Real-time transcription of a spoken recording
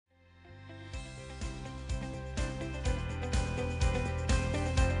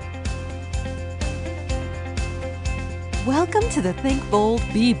Welcome to the Think Bold,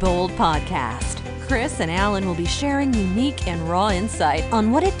 Be Bold podcast. Chris and Alan will be sharing unique and raw insight on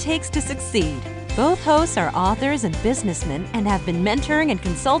what it takes to succeed. Both hosts are authors and businessmen and have been mentoring and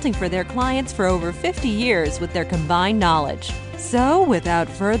consulting for their clients for over 50 years with their combined knowledge. So, without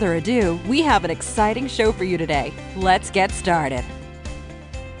further ado, we have an exciting show for you today. Let's get started.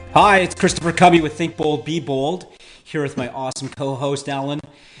 Hi, it's Christopher Cubby with Think Bold, Be Bold, here with my awesome co-host, Alan.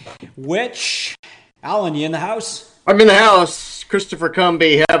 Alan, you in the house? I'm in the house. Christopher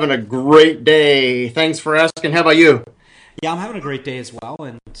Cumby, having a great day. Thanks for asking. How about you? Yeah, I'm having a great day as well,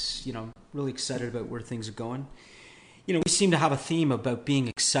 and really excited about where things are going. We seem to have a theme about being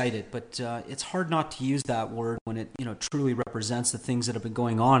excited, but it's hard not to use that word when it truly represents the things that have been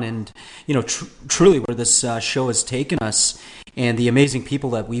going on, and truly where this show has taken us, and the amazing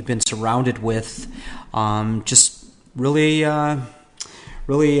people that we've been surrounded with. Just really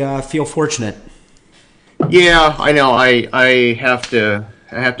feel fortunate. Yeah, I know. I have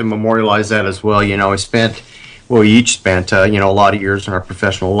to memorialize that as well. We each spent a lot of years in our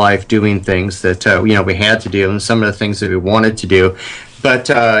professional life doing things that we had to do, and some of the things that we wanted to do. But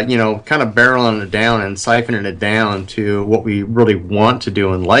kind of barreling it down and siphoning it down to what we really want to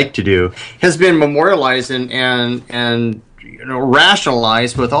do and like to do has been memorialized and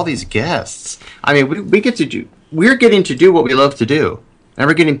rationalized with all these guests. I mean, we're getting to do what we love to do, and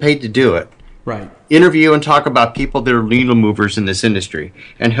we're getting paid to do it. Right. Interview and talk about people that are needle movers in this industry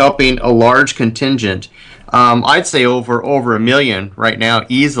and helping a large contingent, I'd say over 1 million right now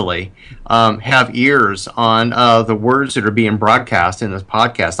easily, have ears on the words that are being broadcast in this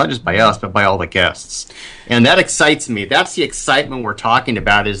podcast, not just by us, but by all the guests. And that excites me. That's the excitement we're talking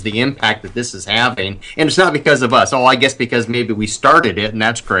about, is the impact that this is having. And it's not because of us. I guess because maybe we started it, and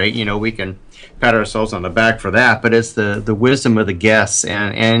that's great. We can pat ourselves on the back for that, but it's the wisdom of the guests,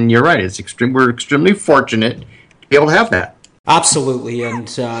 and you're right. We're extremely fortunate to be able to have that. Absolutely, and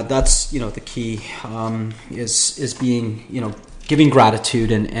that's the key is being giving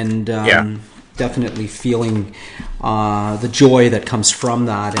gratitude and definitely feeling the joy that comes from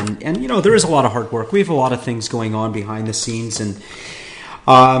that, and there is a lot of hard work. We have a lot of things going on behind the scenes, and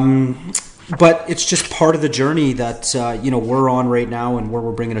but it's just part of the journey that we're on right now, and where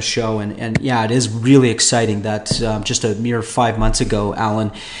we're bringing a show. And it is really exciting that just a mere 5 months ago,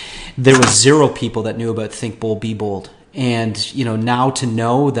 Alan, there was 0 people that knew about Think Bold, Be Bold. And now to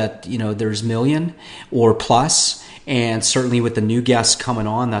know that there's million or plus, and certainly with the new guests coming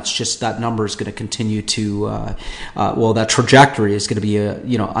on, that number is going to continue to that trajectory is going to be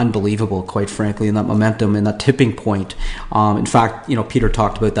unbelievable, quite frankly, and that momentum and that tipping point. In fact, Peter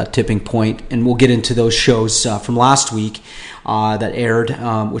talked about that tipping point, and we'll get into those shows from last week that aired,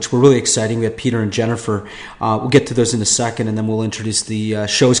 which were really exciting. We had Peter and Jennifer. We'll get to those in a second, and then we'll introduce the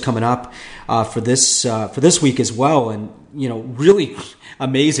shows coming up for this week as well. And really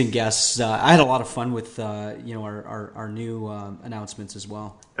amazing guests. I had a lot of fun with our new announcements as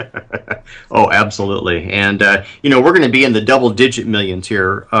well. Oh, absolutely. And we're going to be in the double-digit millions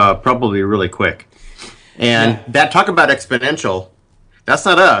here probably really quick. And that, talk about exponential. That's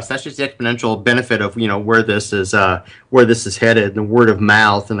not us. That's just the exponential benefit of where this is headed, the word of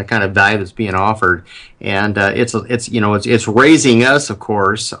mouth, and the kind of value that's being offered. And it's raising us, of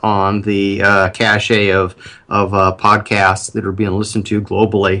course, on the cachet of podcasts that are being listened to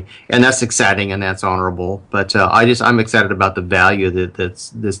globally, and that's exciting and that's honorable. But I'm excited about the value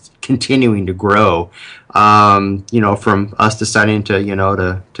that's continuing to grow. From us deciding to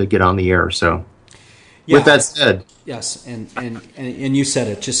get on the air. So. Yeah. With that said, yes, and you said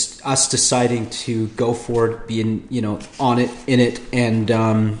it. Just us deciding to go for it, being on it, in it,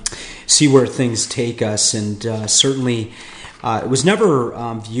 and see where things take us. And certainly, it was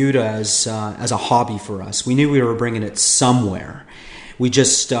never viewed as a hobby for us. We knew we were bringing it somewhere. We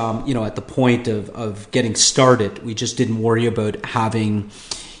just at the point of getting started, we just didn't worry about having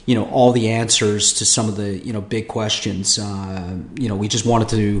all the answers to some of the big questions. We just wanted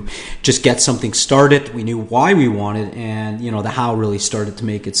to just get something started. We knew why we wanted, and the how really started to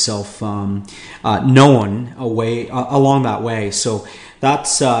make itself known along that way. So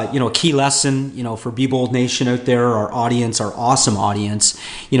that's a key lesson for Be Bold Nation out there, our audience, our awesome audience.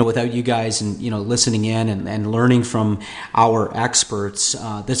 Without you guys and listening in and learning from our experts,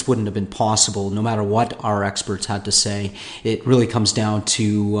 this wouldn't have been possible. No matter what our experts had to say, it really comes down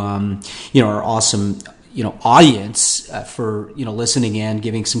to our awesome audience for listening in,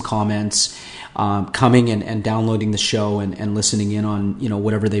 giving some comments, coming and downloading the show and listening in on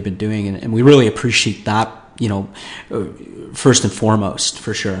whatever they've been doing, and we really appreciate that. First and foremost,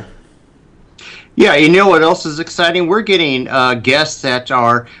 for sure. Yeah, you know what else is exciting? We're getting guests that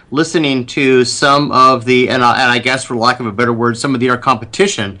are listening to some of and I guess for lack of a better word, some of our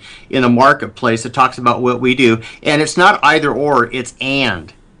competition in the marketplace that talks about what we do. And it's not either or, it's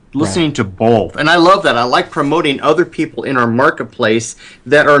and. Listening to both. And I love that. I like promoting other people in our marketplace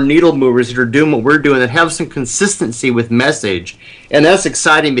that are needle movers, that are doing what we're doing, that have some consistency with message. And that's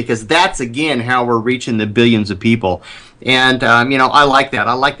exciting because that's, again, how we're reaching the billions of people. And I like that.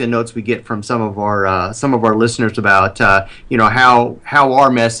 I like the notes we get from some of our listeners about how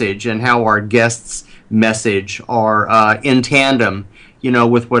our message and how our guests' message are in tandem,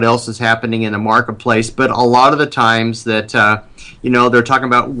 with what else is happening in the marketplace. But a lot of the times that they're talking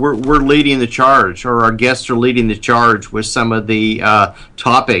about we're leading the charge, or our guests are leading the charge with some of the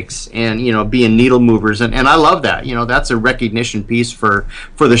topics, and being needle movers, and I love that. That's a recognition piece for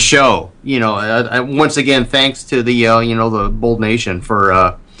the show. Once again, thanks to the Bold Nation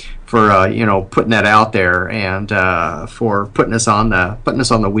for putting that out there, and for putting us on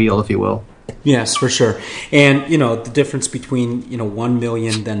the wheel, if you will. Yes, for sure. And, the difference between, 1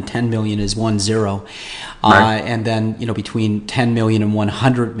 million, then 10 million is 10. Right. And then, between 10 million and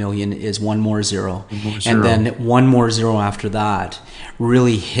 100 million is one more zero. And then one more zero after that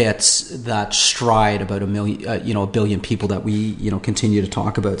really hits that stride about a billion people that we, continue to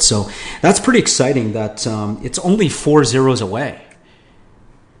talk about. So that's pretty exciting that it's only 4 zeros away.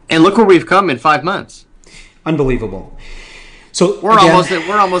 And look where we've come in 5 months. Unbelievable. So we're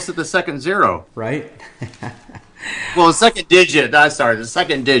almost at the second zero, right? Well, the second digit. The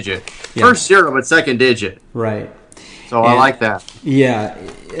second digit. Yeah. First zero, but second digit. Right. So I like that. Yeah,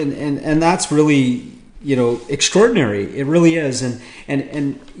 and that's really extraordinary. It really is,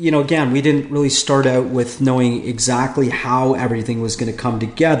 and again, we didn't really start out with knowing exactly how everything was going to come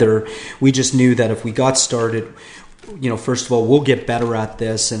together. We just knew that if we got started, first of all, we'll get better at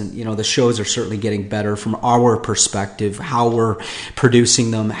this, and the shows are certainly getting better from our perspective, how we're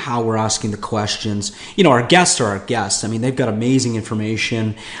producing them, how we're asking the questions. Our guests are our guests. I mean, they've got amazing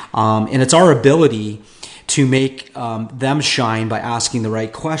information, and it's our ability to make them shine by asking the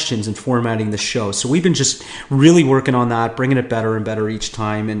right questions and formatting the show. So we've been just really working on that, bringing it better and better each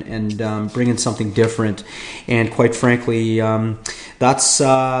time, and bringing something different. And quite frankly, that's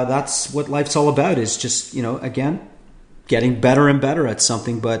what life's all about, is just, again, getting better and better at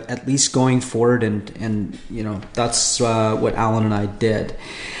something, but at least going forward, and that's what Alan and I did.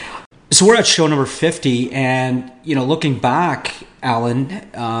 So we're at show number 50, and looking back,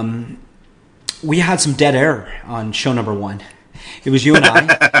 Alan, we had some dead air on show number 1. It was you and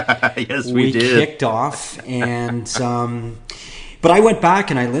I. Yes, we did. We kicked off, and but I went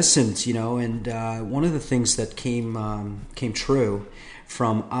back and I listened, and one of the things that came true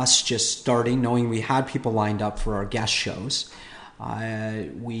from us just starting, knowing we had people lined up for our guest shows,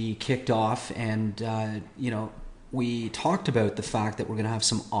 we kicked off, and we talked about the fact that we're going to have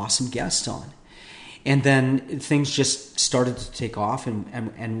some awesome guests on, and then things just started to take off,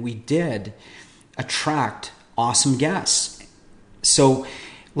 and we did attract awesome guests. So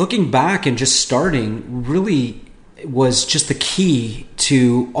looking back and just starting really was just the key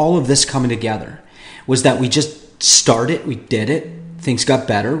to all of this coming together, was that we just started, we did it. Things got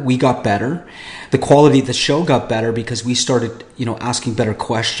better. We got better. The quality of the show got better because we started, asking better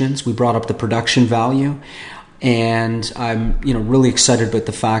questions. We brought up the production value. And I'm, really excited about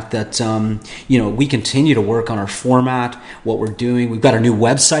the fact that, we continue to work on our format, what we're doing. We've got a new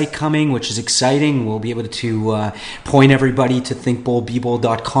website coming, which is exciting. We'll be able to point everybody to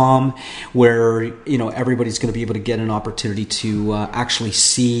thinkboldbebold.com, where, everybody's going to be able to get an opportunity to actually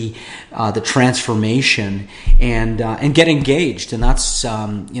see the transformation and get engaged. And that's,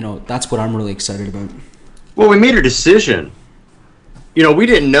 that's what I'm really excited about. Well, we made a decision. We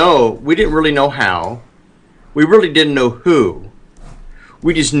didn't really know how. We really didn't know who.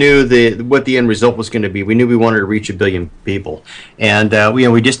 We just knew what the end result was going to be. We knew we wanted to reach 1 billion people, and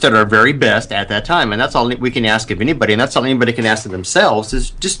we just did our very best at that time. And that's all we can ask of anybody, and that's all anybody can ask of themselves, is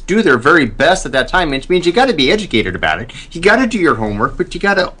just do their very best at that time. Which means you got to be educated about it. You got to do your homework, but you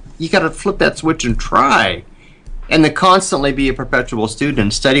got to flip that switch and try, and then constantly be a perpetual student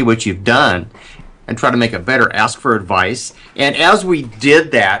and study what you've done, and try to make it better. Ask for advice, and as we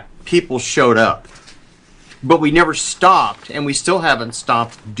did that, people showed up. But we never stopped, and we still haven't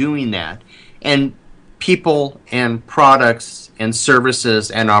stopped doing that. And people and products and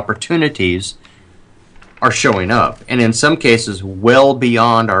services and opportunities are showing up, and in some cases well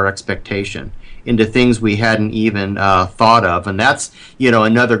beyond our expectation. into things we hadn't even thought of. And that's,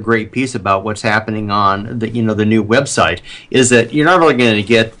 another great piece about what's happening on the new website, is that you're not only going to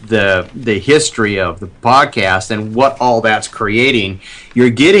get the history of the podcast and what all that's creating, you're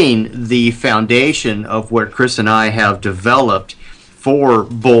getting the foundation of what Chris and I have developed for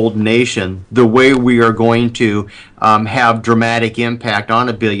Bold Nation, the way we are going to have dramatic impact on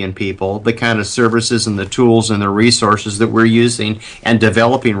 1 billion people, the kind of services and the tools and the resources that we're using and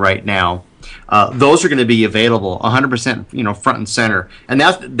developing right now. Those are going to be available 100%, front and center, and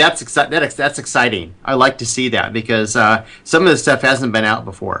that's exciting. I like to see that, because some of this stuff hasn't been out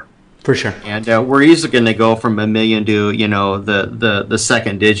before. For sure. And we're easily going to go from 1 million to the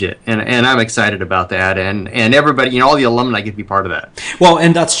second digit, and I'm excited about that. And everybody, all the alumni get to be part of that. Well,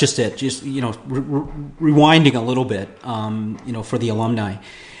 and that's just it. Just rewinding a little bit, for the alumni.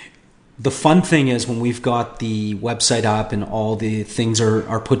 The fun thing is when we've got the website up and all the things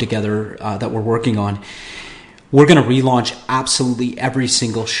are put together that we're working on, we're going to relaunch absolutely every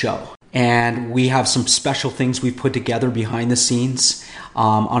single show. And we have some special things we've put together behind the scenes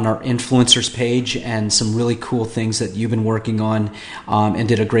on our influencers page, and some really cool things that you've been working on and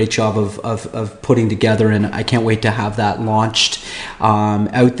did a great job of putting together. And I can't wait to have that launched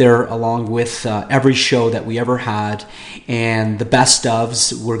out there, along with every show that we ever had, and the best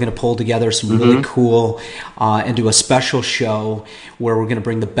ofs. We're going to pull together some really cool and do a special show where we're going to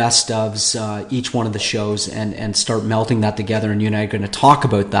bring the best ofs each one of the shows and start melting that together. And you and I are going to talk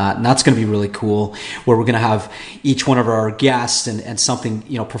about that, and that's going to be really cool, where we're going to have each one of our guests and something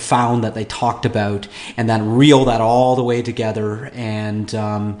profound that they talked about, and then reel that all the way together. And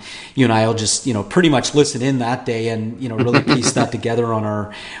you and I will just pretty much listen in that day and really piece that together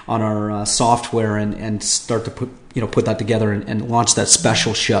on our software and start to put that together and launch that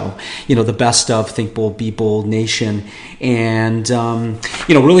special show, the best of Think Bold, Be Bold Nation, and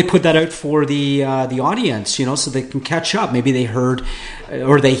really put that out for the audience, so they can catch up. Maybe they heard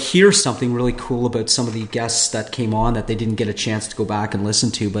or they hear something really cool about some of the guests that came on that they didn't get a chance to go back and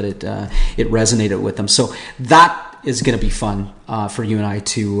listen to, but it resonated with them. So that is going to be fun for you and I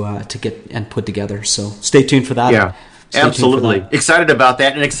to get and put together. So stay tuned for that. Yeah. Absolutely. Excited about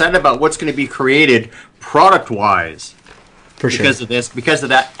that, and excited about what's going to be created product-wise. For sure. Because of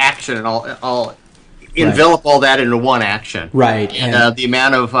that action, and I'll envelop all that into one action. Right. And the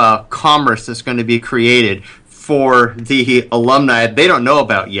amount of commerce that's going to be created for the alumni they don't know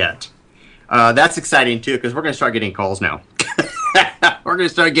about yet. That's exciting, too, because we're going to start getting calls now. We're going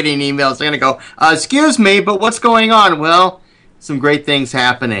to start getting emails. They're going to go, excuse me, but what's going on? Well, some great things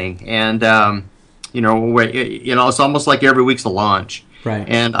happening. And... it's almost like every week's a launch, right?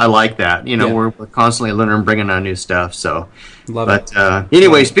 And I like that. We're constantly learning and bringing on new stuff. So, love it.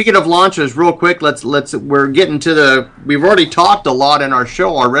 Anyway, speaking of launches, real quick, we're getting to we've already talked a lot in our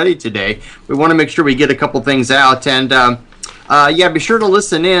show already today. We want to make sure we get a couple things out, and be sure to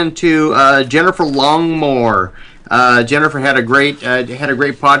listen in to Jennifer Longmore. Jennifer had a great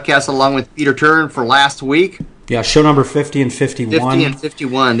podcast along with Peter Turn for last week. Yeah, show number 50 and 51. 50 and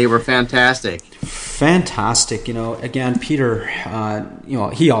 51, they were fantastic. Fantastic. Again, Peter,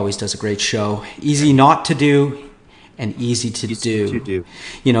 he always does a great show. Easy not to do and easy to do.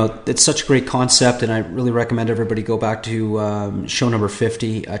 It's such a great concept, and I really recommend everybody go back to show number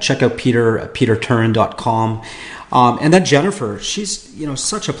 50. Check out Peter at peterturn.com. And then Jennifer, she's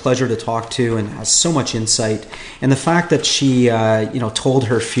such a pleasure to talk to and has so much insight. And the fact that she told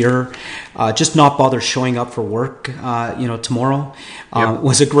her fear, just not bother showing up for work tomorrow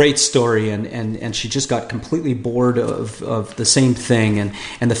was a great story. And she just got completely bored of the same thing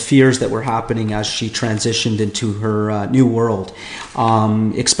and the fears that were happening as she transitioned into her new world,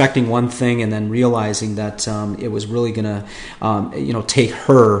 expecting one thing and then realizing that it was really going to take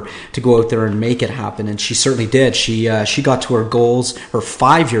her to go out there and make it happen. And she certainly did. She got to her goals, her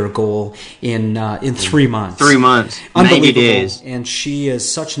 5-year goal in 3 months. 3 months, unbelievable. 90 days. And she is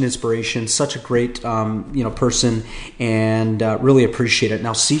such an inspiration, such a great person, and really appreciate it.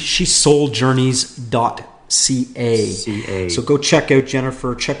 Now, she's souljourneys.ca. So go check out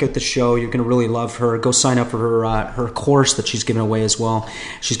Jennifer, check out the show. You're going to really love her. Go sign up for her course that she's giving away as well.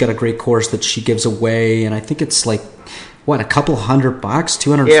 She's got a great course that she gives away, and I think it's like, what, a couple $100,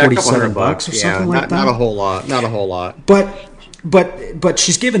 $247 or something like that? Not a whole lot. But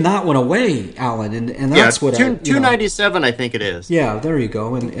she's given that one away, Alan, and that's what $297, I think it is. Yeah, there you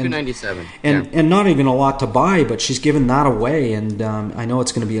go. And $297, and not even a lot to buy, but she's given that away, and I know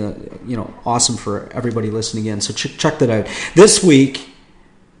it's going to be awesome for everybody listening in. So check that out. This week,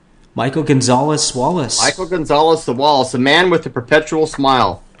 Michael Gonzalez Wallace. Michael Gonzalez Wallace, the man with the perpetual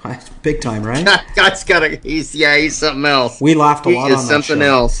smile. Big time, right? He's something else. We laughed a lot on that something show.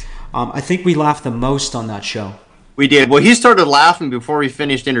 else. I think we laughed the most on that show. We did. Well, he started laughing before we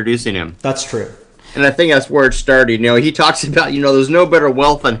finished introducing him. That's true. And I think that's where it started. You know, he talks about, you know, there's no better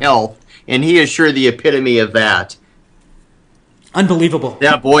wealth than health, and he is sure the epitome of that. Unbelievable.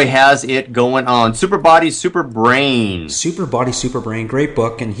 That boy has it going on. Super Body, Super Brain. Super Body, Super Brain. Great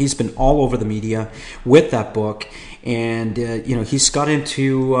book, and he's been all over the media with that book. And, you know, he's got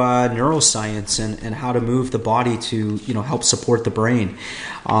into neuroscience and how to move the body to, you know, help support the brain.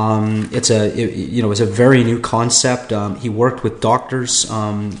 It's a very new concept. He worked with doctors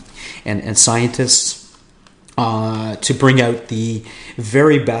and scientists to bring out the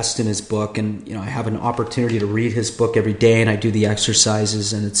very best in his book. And, you know, I have an opportunity to read his book every day, and I do the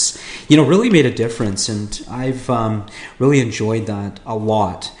exercises, and it's, you know, really made a difference. And I've really enjoyed that a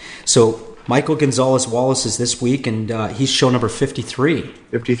lot. So Michael Gonzalez-Wallace is this week, and he's show number 53.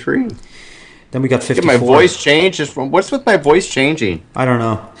 53. Then we got 54. My voice changed. What's with my voice changing? I don't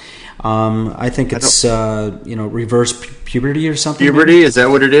know. I think it's reverse puberty or something. Puberty, maybe? Is that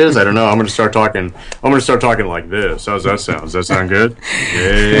what it is? I don't know. I'm going to start talking like this. How's that sound? Does that sound good?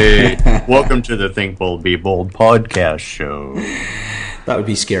 Hey, welcome to the Think Bold, Be Bold podcast show. That would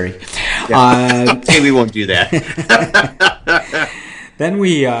be scary. Yeah. We won't do that. Then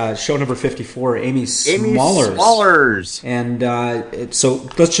we show number 54, Amy Smollers. And so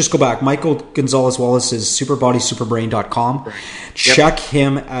let's just go back. Michael Gonzalez-Wallace is superbodysuperbrain.com. Check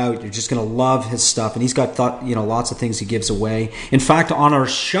him out. You're just going to love his stuff. And he's got lots of things he gives away. In fact, on our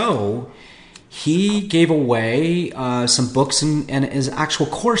show, he gave away some books and his actual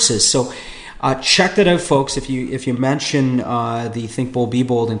courses. So check that out, folks. If you mention the Think Bold, Be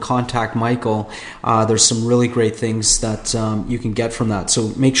Bold and contact Michael, there's some really great things that you can get from that. So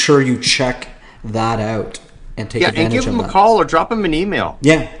make sure you check that out and take advantage of that. Yeah, and give him a call or drop him an email.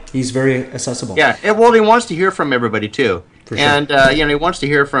 Yeah, he's very accessible. Yeah, well, he wants to hear from everybody too. For sure. And he wants to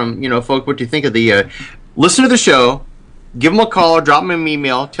hear from folk what you think of the. Listen to the show, give him a call or drop him an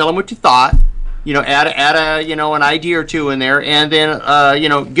email, tell him what you thought. Add an idea or two in there, and then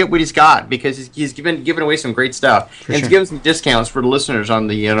get what he's got, because he's giving away some great stuff, and he's giving some discounts for the listeners on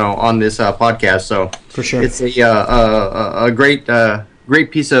the on this podcast. So for sure, it's a great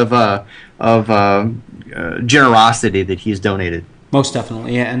piece of generosity that he's donated. Most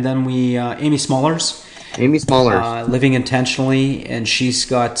definitely, yeah. And then we Amy Smollers. Living Intentionally, and she's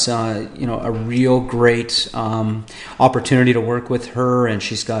got a real great opportunity to work with her, and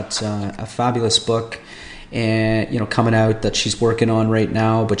she's got a fabulous book and coming out that she's working on right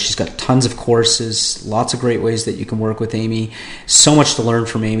now. But she's got tons of courses, lots of great ways that you can work with Amy. So much to learn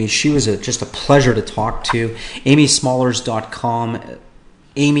from Amy. She was just a pleasure to talk to. AmySmollers.com.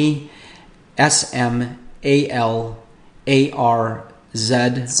 Amy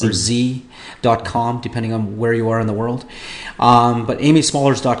SMALARZ.com, depending on where you are in the world. But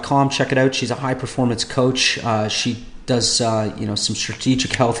AmySmollers.com, check it out. She's a high performance coach. She does some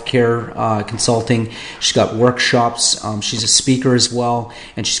strategic healthcare consulting. She's got workshops. She's a speaker as well,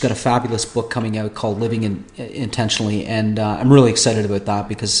 and she's got a fabulous book coming out called Living Intentionally. And I'm really excited about that,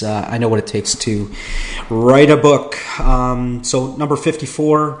 because I know what it takes to write a book. So number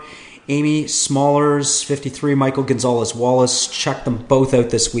 54. Amy Smollers, 53, Michael Gonzalez-Wallace. Check them both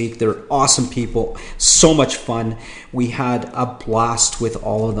out this week. They're awesome people. So much fun. We had a blast with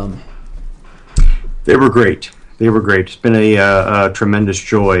all of them. They were great. It's been a tremendous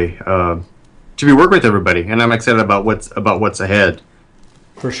joy to be working with everybody, and I'm excited about what's ahead.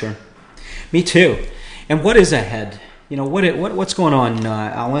 For sure. Me too. And what is ahead? What's going on,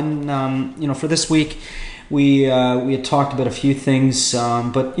 Alan? For this week, we had talked about a few things,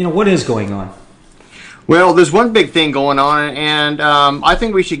 but what is going on? Well, there's one big thing going on, and I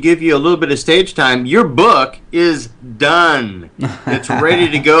think we should give you a little bit of stage time. Your book is done. It's ready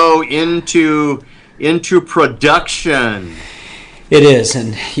to go into production. It is,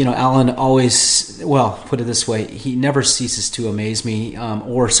 and Alan always, put it this way, he never ceases to amaze me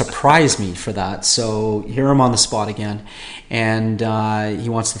or surprise me for that. So here I'm on the spot again, and he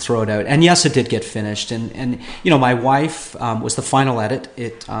wants to throw it out. And yes, it did get finished, and my wife was the final edit.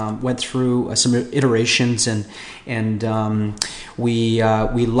 It went through some iterations, and we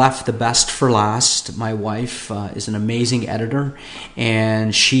left the best for last. My wife is an amazing editor,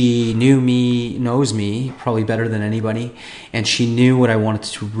 and she knows me probably better than anybody, and she knew what I wanted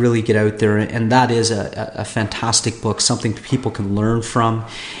to really get out there, and that is a fantastic book, something people can learn from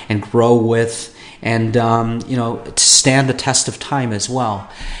and grow with, and to stand the test of time as well.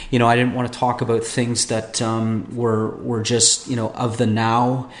 I didn't want to talk about things that were just of the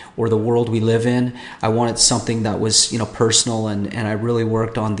now or the world we live in. I wanted something that was personal, and I really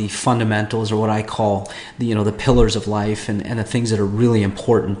worked on the fundamentals, or what I call the pillars of life, and the things that are really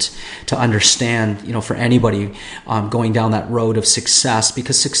important to understand for anybody going down that road of success,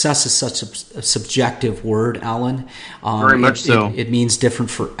 because success is such a subjective word, Alan. Very much so. It means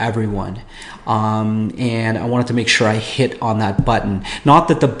different for everyone. And I wanted to make sure I hit on that button. Not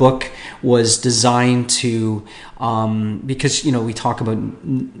that the book was designed to, because we talk about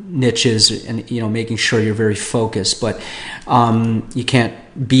niches and making sure you're very focused, but you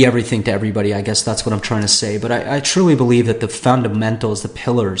can't be everything to everybody. I guess that's what I'm trying to say. But I truly believe that the fundamentals, the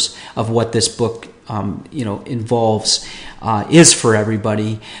pillars of what this book involves is for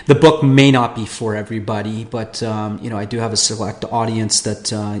everybody. The book may not be for everybody, but I do have a select audience that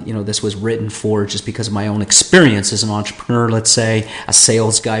this was written for, just because of my own experience as an entrepreneur, let's say, a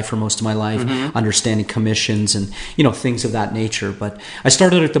sales guy for most of my life, understanding commissions and things of that nature. But I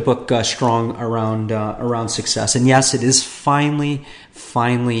started at the book strong around success, and yes, it is finally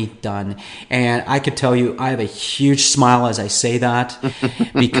done. And I could tell you, I have a huge smile as I say that,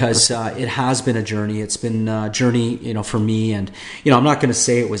 because it has been a journey. It's been a journey, for me. And, I'm not going to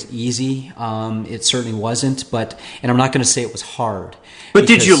say it was easy. It certainly wasn't, and I'm not going to say it was hard. But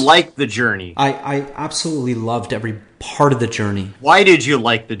did you like the journey? I absolutely loved every part of the journey. Why did you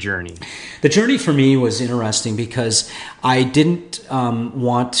like the journey? The journey for me was interesting because I didn't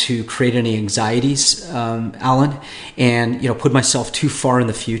want to create any anxieties, Alan, and put myself too far in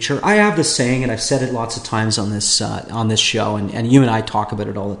the future. I have this saying, and I've said it lots of times on this show, and you and I talk about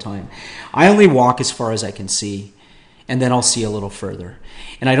it all the time. I only walk as far as I can see, and then I'll see a little further.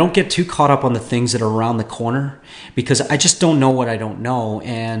 And I don't get too caught up on the things that are around the corner, because I just don't know what I don't know.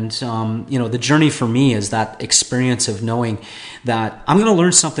 And, the journey for me is that experience of knowing that I'm going to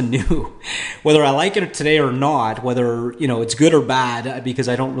learn something new, whether I like it today or not, whether, it's good or bad, because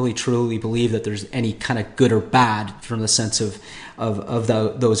I don't really truly believe that there's any kind of good or bad from the sense of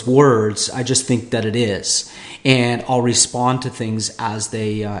those words. I just think that it is, and I'll respond to things as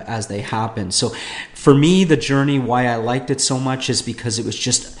they happen. So for me, the journey, why I liked it so much, is because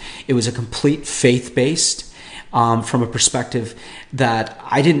it was a complete faith-based, from a perspective that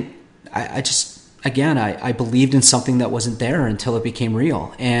I believed in something that wasn't there until it became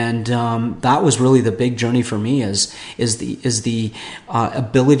real, and that was really the big journey for me. Is the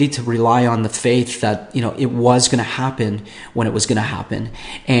ability to rely on the faith that it was going to happen when it was going to happen,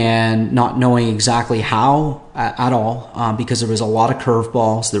 and not knowing exactly how at all, because there was a lot of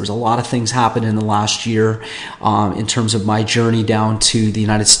curveballs. There was a lot of things happened in the last year, in terms of my journey down to the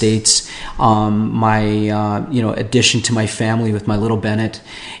United States, my addition to my family with my little Bennett,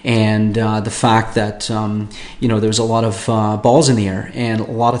 and the fact that there's a lot of balls in the air and a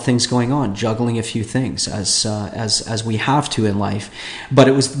lot of things going on, juggling a few things as we have to in life. But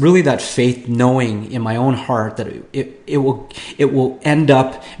it was really that faith, knowing in my own heart that it will end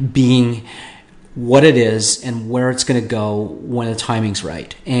up being what it is and where it's going to go when the timing's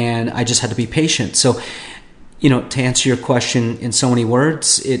right. And I just had to be patient. So, to answer your question in so many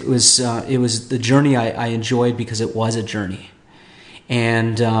words, it was the journey I enjoyed, because it was a journey.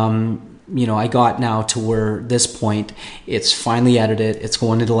 And, I got now to where this point, it's finally edited, it's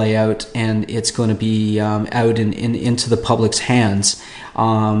going into layout, and it's going to be out into the public's hands.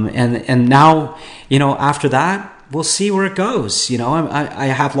 And now, after that, we'll see where it goes. I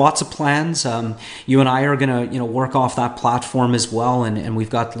have lots of plans. You and I are going to, work off that platform as well. And we've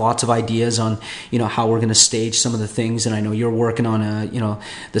got lots of ideas on, how we're going to stage some of the things. And I know you're working on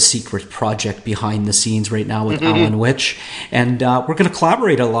the secret project behind the scenes right now with Alan Witch. And we're going to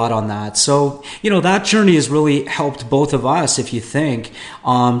collaborate a lot on that. So, that journey has really helped both of us, if you think,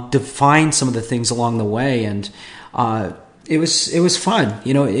 define some of the things along the way. And, it was fun.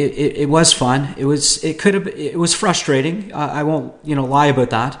 It was fun. It was frustrating. I won't, lie about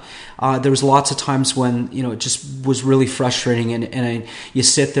that. There was lots of times when, it just was really frustrating, and you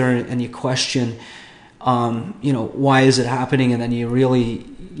sit there and you question, why is it happening? And then you really,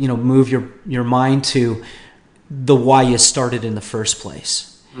 move your mind to the why you started in the first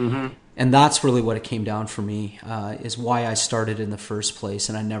place. Mm-hmm. And that's really what it came down for me, is why I started in the first place,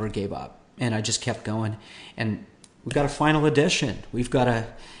 and I never gave up, and I just kept going. And we've got a final edition.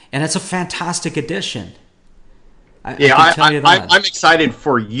 And it's a fantastic edition. I'm excited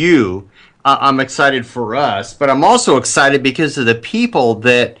for you. I'm excited for us, but I'm also excited because of the people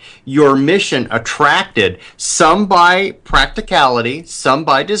that your mission attracted. Some by practicality, some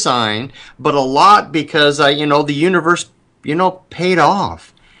by design, but a lot because the universe, paid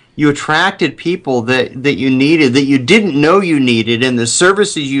off. you attracted people that you needed, that you didn't know you needed, and the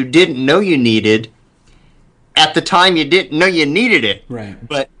services you didn't know you needed at the time you didn't know you needed it. Right.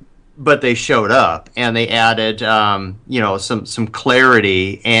 But they showed up, and they added, some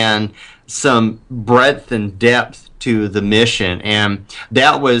clarity and some breadth and depth to the mission. And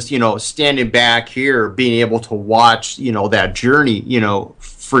that was, standing back here, being able to watch, that journey,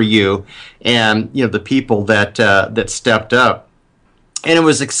 for you, and the people that stepped up. And it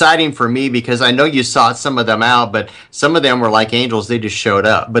was exciting for me because I know you sought some of them out, but some of them were like angels; they just showed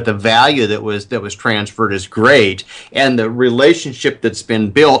up. But the value that was transferred is great, and the relationship that's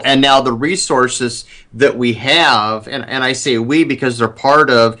been built, and now the resources that we have, and I say we because they're part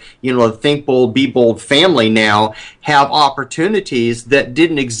of the Think Bold, Be Bold family now, have opportunities that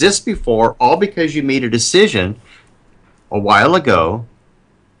didn't exist before, all because you made a decision a while ago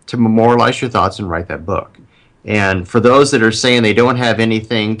to memorialize your thoughts and write that book. And for those that are saying they don't have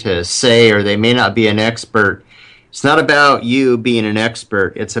anything to say, or they may not be an expert, it's not about you being an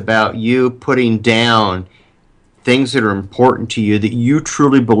expert. It's about you putting down things that are important to you that you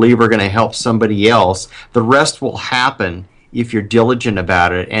truly believe are going to help somebody else. The rest will happen if you're diligent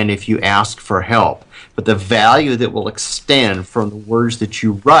about it and if you ask for help. But the value that will extend from the words that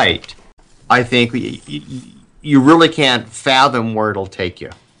you write, I think you really can't fathom where it'll take you.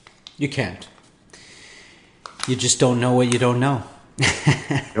 You can't. You just don't know what you don't know.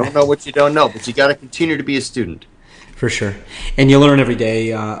 You don't know what you don't know, but you got to continue to be a student. For sure. And you learn every day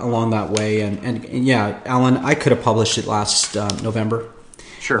along that way. And yeah, Alan, I could have published it last November.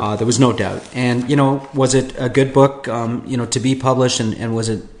 Sure. There was no doubt. And, was it a good book, to be published, and was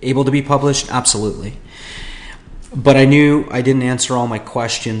it able to be published? Absolutely. But I knew I didn't answer all my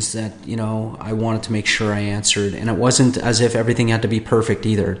questions that, I wanted to make sure I answered. And it wasn't as if everything had to be perfect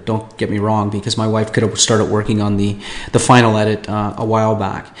either. Don't get me wrong, because my wife could have started working on the final edit a while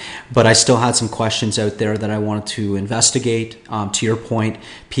back. But I still had some questions out there that I wanted to investigate. To your point,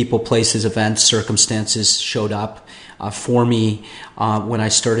 people, places, events, circumstances showed up for me when I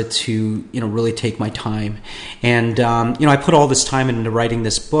started to, really take my time. And, I put all this time into writing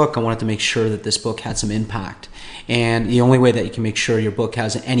this book. I wanted to make sure that this book had some impact. And the only way that you can make sure your book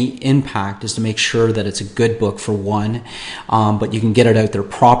has any impact is to make sure that it's a good book, for one, but you can get it out there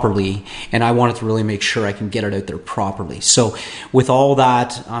properly. And I wanted to really make sure I can get it out there properly. So with all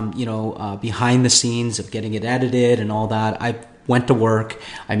that, behind the scenes of getting it edited and all that, I went to work.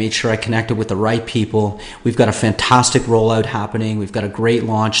 I made sure I connected with the right people. We've got a fantastic rollout happening. We've got a great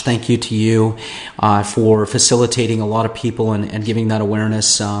launch. Thank you to you for facilitating a lot of people and giving that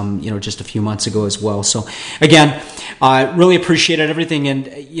awareness, just a few months ago as well. So again, I really appreciated everything. And,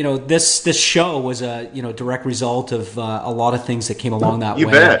 this show was a, direct result of a lot of things that came along that way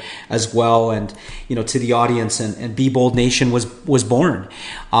bet. As well. And, to the audience, and Be Bold Nation was born.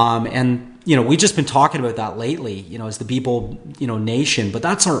 And we've just been talking about that lately, as the Be Bold, nation, but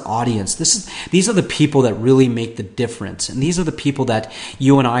that's our audience. These are the people that really make the difference. And these are the people that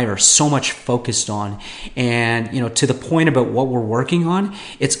you and I are so much focused on. And, to the point about what we're working on,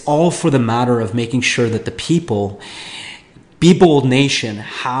 it's all for the matter of making sure that the people, Be Bold Nation,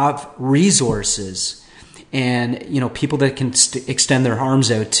 have resources and, people that can extend their arms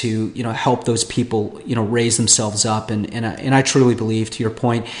out to, help those people, raise themselves up. And I truly believe, to your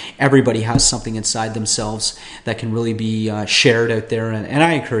point, everybody has something inside themselves that can really be shared out there. And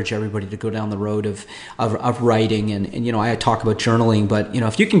I encourage everybody to go down the road of writing. And, I talk about journaling, but,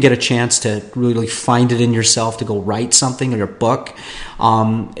 if you can get a chance to really find it in yourself to go write something, or your book,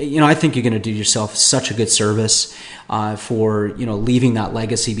 I think you're going to do yourself such a good service for, leaving that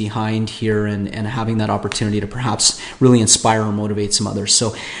legacy behind here and having that opportunity to perhaps really inspire or motivate some others.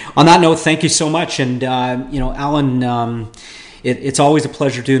 So on that note, thank you so much. And, Alan, it's always a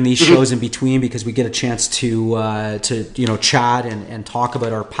pleasure doing these shows in between, because we get a chance to chat and talk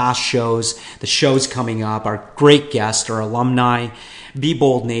about our past shows, the shows coming up, our great guests, our alumni, Be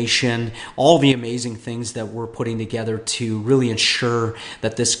Bold Nation, all the amazing things that we're putting together to really ensure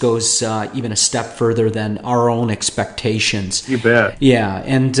that this goes even a step further than our own expectations. You bet. Yeah.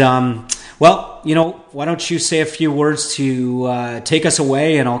 And, why don't you say a few words to take us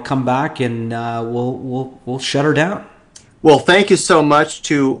away, and I'll come back and we'll shut her down. Well, thank you so much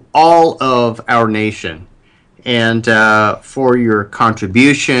to all of our nation, and for your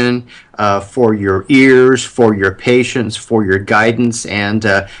contribution, for your ears, for your patience, for your guidance, and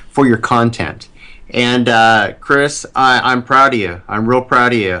for your content. And Chris, I'm proud of you. I'm real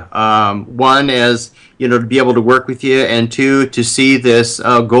proud of you. One, as to be able to work with you, and two, to see this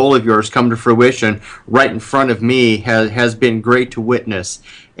goal of yours come to fruition right in front of me has been great to witness.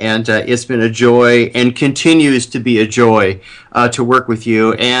 And it's been a joy and continues to be a joy to work with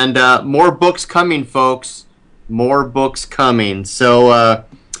you. And more books coming, folks. More books coming. So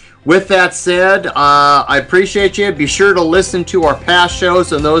with that said, I appreciate you. Be sure to listen to our past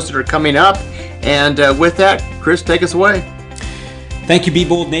shows and those that are coming up. And with that, Chris, take us away. Thank you, Be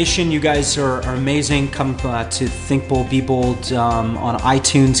Bold Nation. You guys are amazing. Come to Think Bold, Be Bold on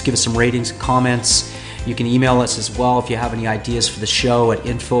iTunes. Give us some ratings and comments. You can email us as well if you have any ideas for the show at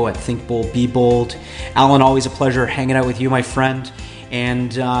info@thinkboldbebold. Alan, always a pleasure hanging out with you, my friend.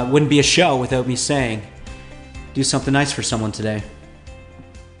 And it wouldn't be a show without me saying, do something nice for someone today.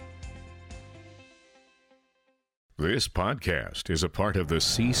 This podcast is a part of the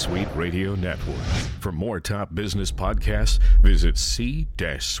C-Suite Radio Network. For more top business podcasts, visit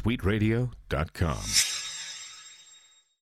c-suiteradio.com.